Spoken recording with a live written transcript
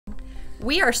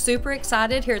We are super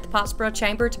excited here at the Pottsboro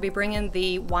Chamber to be bringing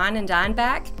the Wine and Dine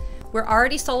back. We're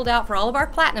already sold out for all of our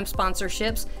platinum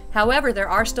sponsorships. However, there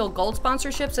are still gold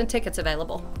sponsorships and tickets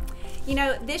available. You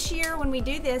know, this year when we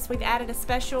do this, we've added a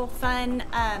special fun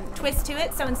twist to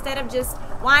it. So instead of just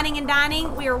wining and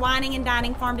dining, we are wining and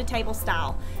dining farm to table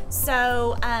style.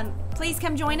 So please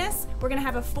come join us. We're going to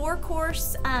have a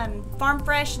 4-course farm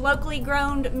fresh, locally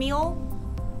grown meal.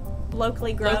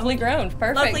 Locally grown,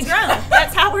 perfect. Locally grown.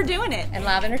 That's how we're doing it. And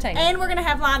live entertainment. And we're going to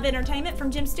have live entertainment from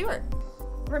Jim Stewart.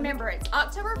 Remember, it's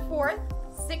October 4th,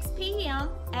 6 p.m.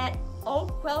 at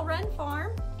Old Quail Run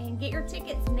Farm, and get your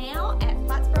tickets now at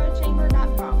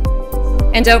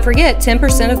pottsborochamber.com. And don't forget,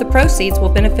 10% of the proceeds will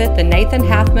benefit the Nathan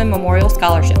Halfmann Memorial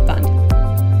Scholarship Fund.